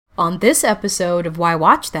On this episode of Why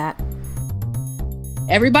Watch That.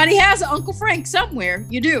 Everybody has an Uncle Frank somewhere.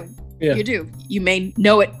 You do. Yeah. You do. You may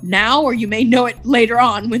know it now or you may know it later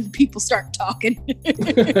on when people start talking.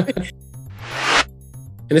 And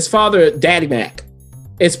his father, Daddy Mac,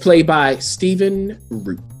 is played by Stephen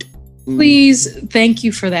Root. Please, thank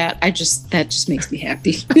you for that. That just makes me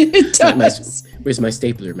happy. It does. Where's my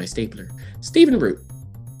stapler? Stephen Root.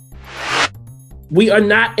 We are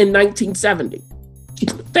not in 1970.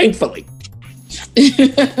 Thankfully.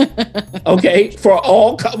 Okay, for a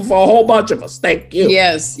whole bunch of us. Thank you.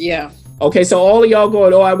 Yes, yeah. Okay, so all of y'all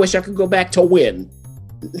going, I wish I could go back to when.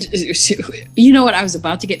 You know what? I was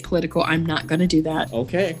about to get political. I'm not going to do that.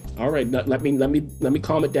 Okay, all right. Let me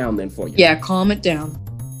calm it down then for you. Yeah, calm it down.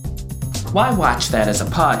 Why Watch That is a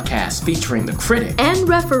podcast featuring the critic and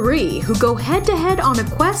referee who go head-to-head on a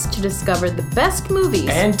quest to discover the best movies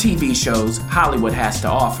and TV shows Hollywood has to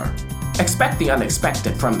offer. Expect the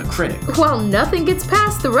unexpected from the critic. Well, nothing ggets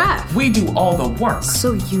past the ref. We do all the work.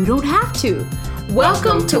 So you don't have to.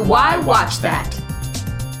 Welcome to Why Watch That.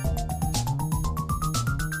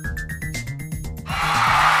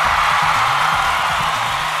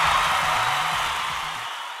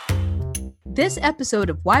 This episode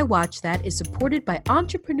of Why Watch That is supported by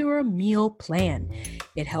Entrepreneur Meal Plan.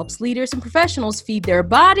 It helps leaders and professionals feed their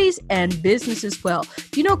bodies and businesses well.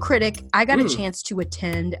 Do you know, Critic, I got a chance to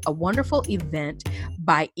attend a wonderful event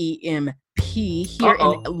by EMP here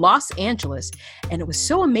in Los Angeles. And it was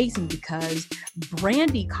so amazing because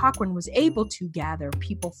Brandy Cochran was able to gather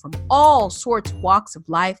people from all sorts of walks of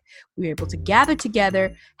life. We were able to gather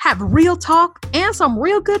together, have real talk, and some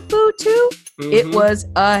real good food too. It was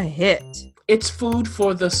a hit. It's food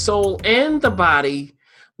for the soul and the body,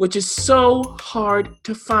 which is so hard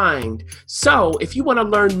to find. So if you want to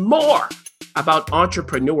learn more about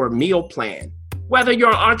Entrepreneur Meal Plan, whether you're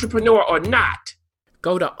an entrepreneur or not,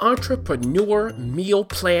 go to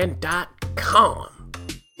entrepreneurmealplan.com.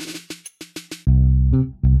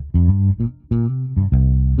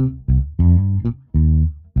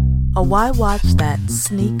 A Why Watch That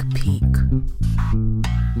sneak peek.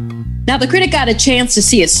 Now, the critic got a chance to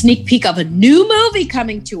see a sneak peek of a new movie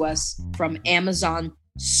coming to us from Amazon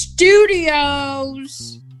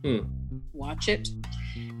Studios. Watch it.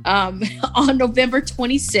 On November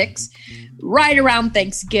 26th, right around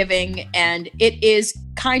Thanksgiving. And it is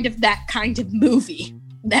kind of that kind of movie,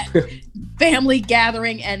 that family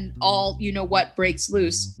gathering and all, you know what, breaks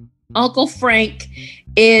loose. Uncle Frank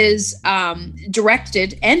is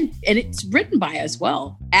directed and it's written by as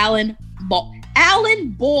well, Alan Ball.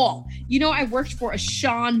 You know, I worked for a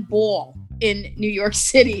Sean Ball in New York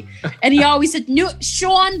City, and he always said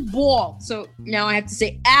Sean Ball. So now I have to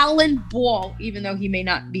say Alan Ball, even though he may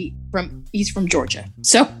not be he's from Georgia.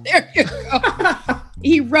 So there you go.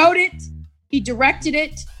 He wrote it, he directed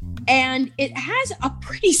it, and it has a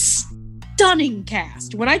pretty stunning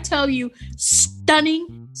cast. When I tell you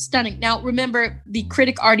stunning. Now, remember, the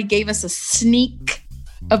critic already gave us a sneak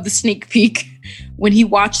of the sneak peek when he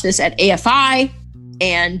watched this at AFI,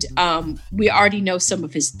 and we already know some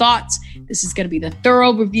of his thoughts. This is going to be the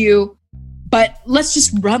thorough review, but let's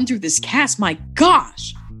just run through this cast. My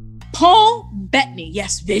gosh. Paul Bettany,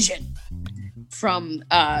 yes, Vision from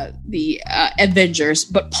the Avengers,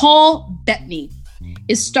 but Paul Bettany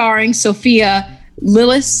is starring. Sophia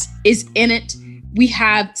Lillis is in it. We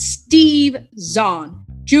have Steve Zahn,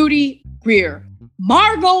 Judy Greer,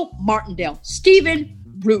 Margot Martindale, Stephen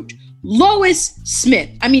Root, Lois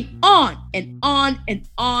Smith. I mean, on and on and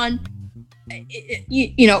on.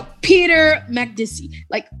 You know, Peter Macdissi.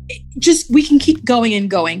 Like, we can keep going and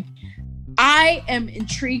going. I am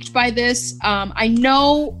intrigued by this. I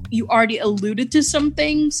know you already alluded to some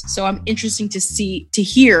things, so I'm interested to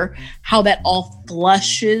hear how that all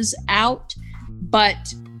flushes out.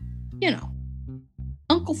 But, you know,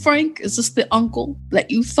 Uncle Frank, is this the uncle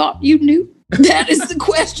that you thought you knew? That is the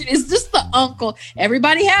question. Is this the uncle?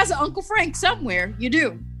 Everybody has an Uncle Frank somewhere. You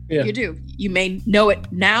do. Yeah. You do. You may know it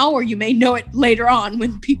now or you may know it later on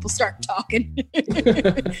when people start talking.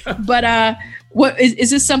 But what is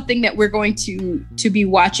this something that we're going to be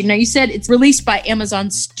watching? Now, you said it's released by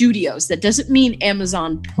Amazon Studios. That doesn't mean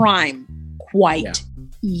Amazon Prime quite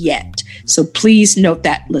yet. So please note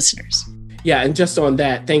that, listeners. Yeah, and just on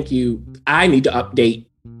that, thank you. I need to update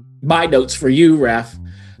my notes for you, Ref.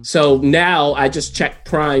 So now I just checked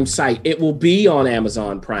Prime site. It will be on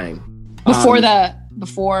Amazon Prime.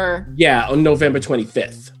 Before? Yeah, on November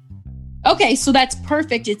 25th. Okay, so that's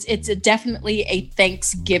perfect. It's definitely a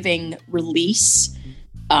Thanksgiving release.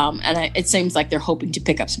 And it seems like they're hoping to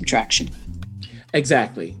pick up some traction.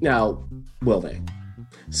 Exactly. Now, will they?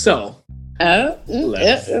 So,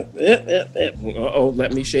 Let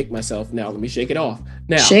me shake myself now. Let me shake it off.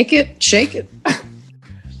 Now, shake it.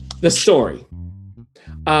 The story.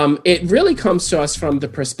 It really comes to us from the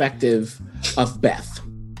perspective of Beth.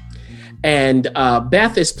 And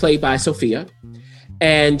Beth is played by Sophia,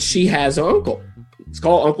 and she has an uncle. It's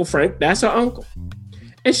called Uncle Frank. That's her uncle.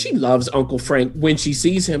 And she loves Uncle Frank when she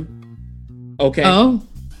sees him. Okay? Oh.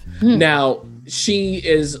 Now, she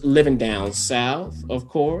is living down south, of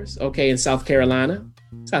course, okay, in South Carolina,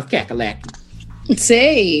 South Kakalaki.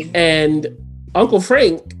 Say. And Uncle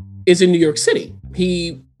Frank is in New York City.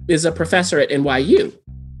 He is a professor at NYU.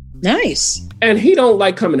 Nice. And he don't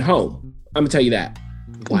like coming home. I'm going to tell you that.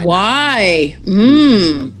 Why?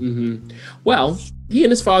 Well, he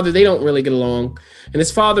and his father, they don't really get along. And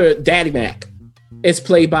his father, Daddy Mac, is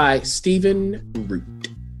played by Stephen Root.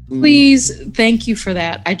 Please, thank you for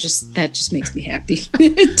that. That just makes me happy.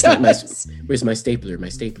 It does. Where's my stapler?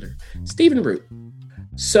 Stephen Root.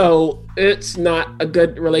 So it's not a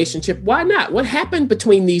good relationship. Why not? What happened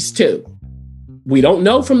between these two? We don't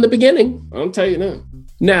know from the beginning. I'll tell you now.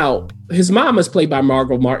 Now, his mom is played by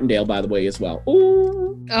Margot Martindale, by the way, as well. Ooh.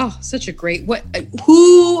 Oh, such a great. Why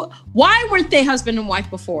weren't they husband and wife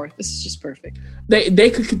before? This is just perfect. They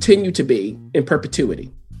could continue to be in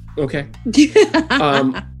perpetuity. Okay.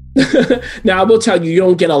 Now, I will tell you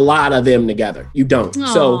don't get a lot of them together. You don't.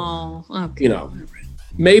 So, okay.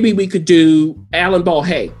 Maybe we could do Alan Ball.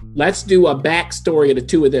 Hey, let's do a backstory of the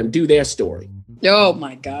two of them. Do their story. Oh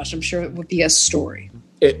my gosh, I'm sure it would be a story.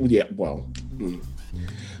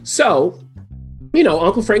 So,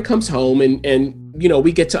 Uncle Frank comes home and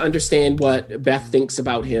we get to understand what Beth thinks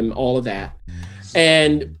about him, all of that.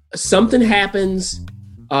 And something happens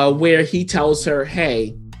where he tells her,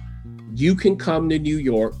 hey, you can come to New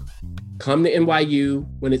York, come to NYU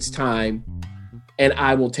when it's time, and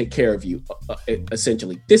I will take care of you,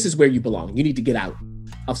 essentially. This is where you belong. You need to get out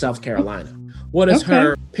of South Carolina. What does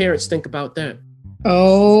her parents think about that?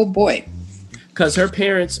 Oh, boy. Because her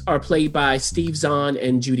parents are played by Steve Zahn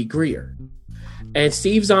and Judy Greer. And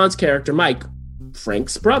Steve Zahn's character, Mike,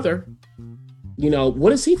 Frank's brother, what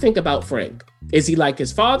does he think about Frank? Is he like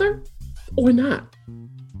his father or not?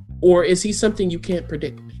 Or is he something you can't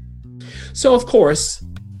predict? So, of course,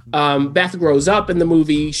 Beth grows up in the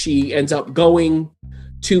movie. She ends up going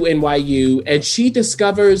to NYU and she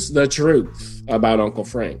discovers the truth about Uncle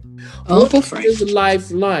Frank. Uncle Frank. What is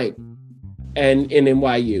life like in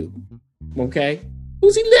NYU? Okay.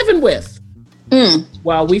 Who's he living with?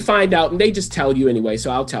 Well, we find out, and they just tell you anyway, so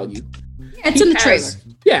I'll tell you. It's in the trailer.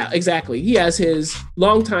 Yeah, exactly. He has his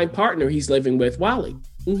longtime partner he's living with, Wally.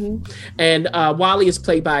 And Wally is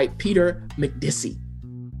played by Peter McDisey.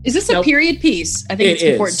 Is this a period piece? I think it's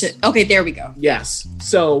important to... Okay, there we go. Yes.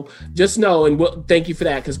 So just know, and thank you for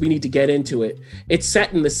that, because we need to get into it. It's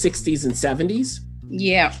set in the 60s and 70s.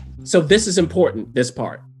 Yeah. So this is important, this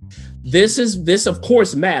part. This, of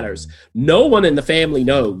course, matters. No one in the family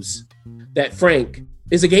knows that Frank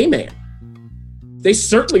is a gay man. They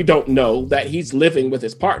certainly don't know that he's living with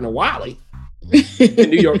his partner, Wally, in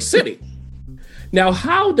New York City. Now,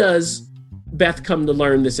 how does Beth come to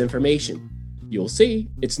learn this information? You'll see.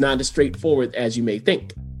 It's not as straightforward as you may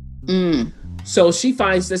think. So she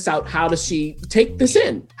finds this out. How does she take this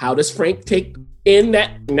in? How does Frank take in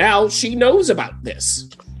that now she knows about this?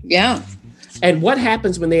 Yeah. And what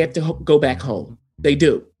happens when they have to go back home? They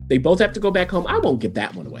do. They both have to go back home. I won't give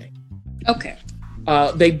that one away. Okay.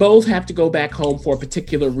 They both have to go back home for a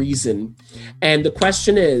particular reason. And the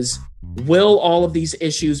question is, will all of these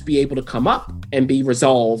issues be able to come up and be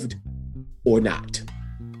resolved or not?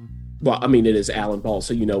 Well, I mean, it is Alan Ball,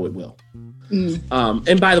 so it will.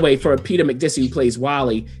 And by the way, for Peter McDisey, who plays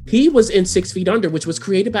Wally, he was in 6 Feet Under, which was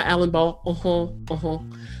created by Alan Ball.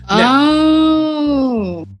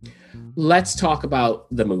 Now, let's talk about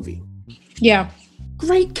the movie. Yeah.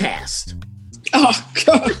 Great cast. Oh,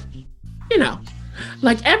 God.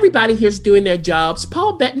 Like everybody here's doing their jobs.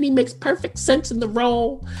 Paul Bettany makes perfect sense in the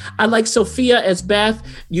role. I like Sophia as Beth.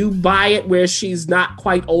 You buy it where she's not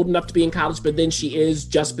quite old enough to be in college, but then she is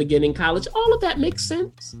just beginning college. All of that makes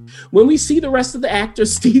sense. When we see the rest of the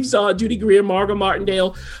actors, Steve Zahn, Judy Greer, Margot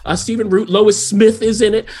Martindale, Stephen Root, Lois Smith is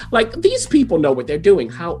in it. Like, these people know what they're doing.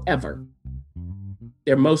 However,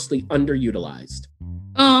 they're mostly underutilized.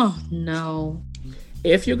 Oh, no.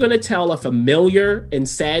 If you're going to tell a familiar and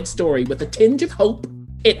sad story with a tinge of hope,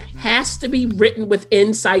 it has to be written with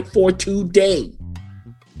insight for today.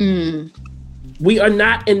 We are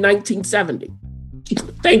not in 1970,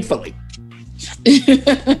 thankfully.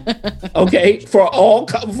 Okay, for a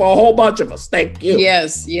whole bunch of us. Thank you.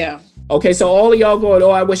 Yes, yeah. Okay, so all of y'all going, oh,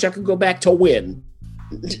 I wish I could go back to when?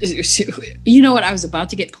 You know what? I was about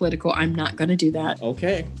to get political. I'm not going to do that.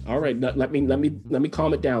 Okay. All right. Let me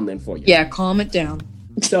calm it down then for you. Yeah, calm it down.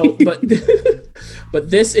 So, but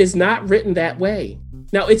this is not written that way.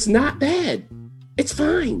 Now, it's not bad. It's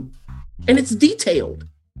fine. And it's detailed.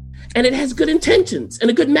 And it has good intentions and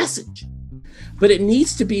a good message. But it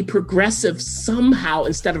needs to be progressive somehow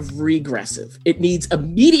instead of regressive. It needs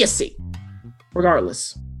immediacy.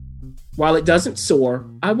 Regardless, while it doesn't soar,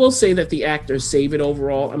 I will say that the actors save it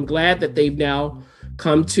overall. I'm glad that they've now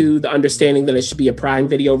come to the understanding that it should be a Prime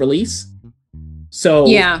Video release. So,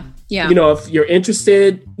 yeah. You know, if you're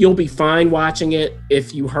interested, you'll be fine watching it.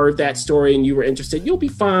 If you heard that story and you were interested, you'll be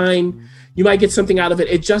fine. You might get something out of it.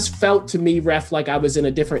 It just felt to me, Ref, like I was in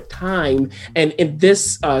a different time. And in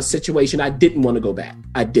this situation, I didn't want to go back.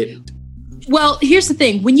 I didn't. Well, here's the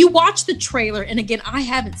thing. When you watch the trailer, and again, I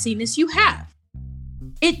haven't seen this, you have.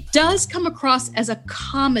 It does come across as a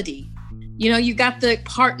comedy. You know, you got the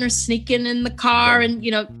partner sneaking in the car and,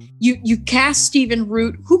 you know, you cast Stephen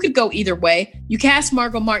Root, who could go either way. You cast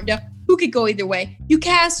Margot Martindale, who could go either way. You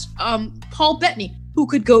cast Paul Bettany, who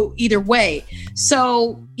could go either way.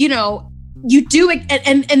 So, you know, you do it.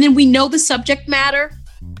 And then we know the subject matter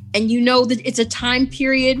and you know that it's a time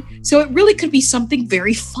period. So it really could be something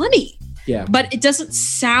very funny. Yeah. But it doesn't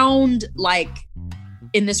sound like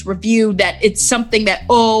in this review that it's something that,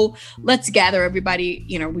 oh, let's gather everybody,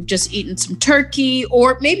 you know, we've just eaten some turkey,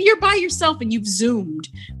 or maybe you're by yourself and you've Zoomed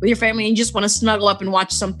with your family and you just want to snuggle up and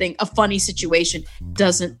watch something, a funny situation.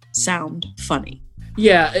 Doesn't sound funny.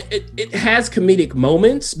 Yeah, it has comedic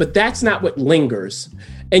moments, but that's not what lingers.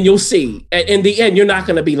 And you'll see, in the end, you're not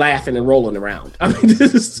going to be laughing and rolling around. I mean,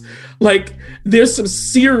 this is like, there's some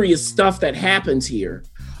serious stuff that happens here.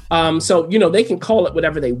 So, you know, they can call it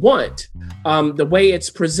whatever they want. The way it's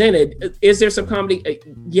presented, is there some comedy?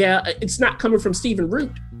 Yeah, it's not coming from Stephen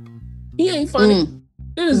Root. He ain't funny.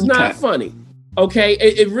 It is not funny. Okay,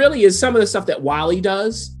 it really is some of the stuff that Wally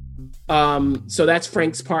does. So that's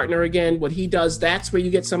Frank's partner again. What he does, that's where you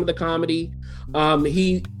get some of the comedy.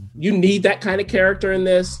 You need that kind of character in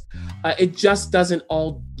this. It just doesn't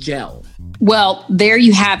all gel. Well, there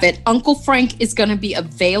you have it. Uncle Frank is going to be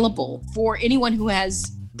available for anyone who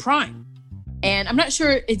has Prime. And I'm not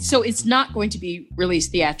sure, it's not going to be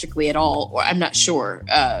released theatrically at all, or I'm not sure.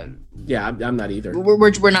 Yeah, I'm not either.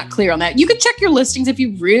 We're not clear on that. You can check your listings if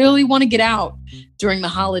you really want to get out during the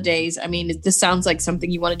holidays. I mean, this sounds like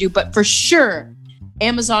something you want to do, but for sure,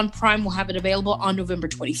 Amazon Prime will have it available on November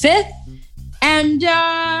 25th. And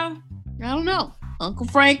I don't know, Uncle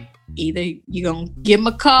Frank, either you're going to give him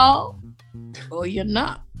a call or you're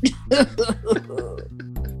not.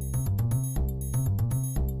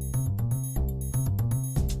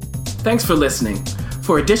 Thanks for listening.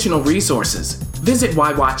 For additional resources, visit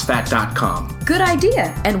whywatchthat.com. Good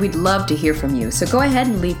idea, and we'd love to hear from you. So go ahead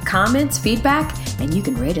and leave comments, feedback, and you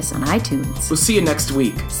can rate us on iTunes. We'll see you next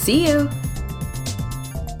week. See you.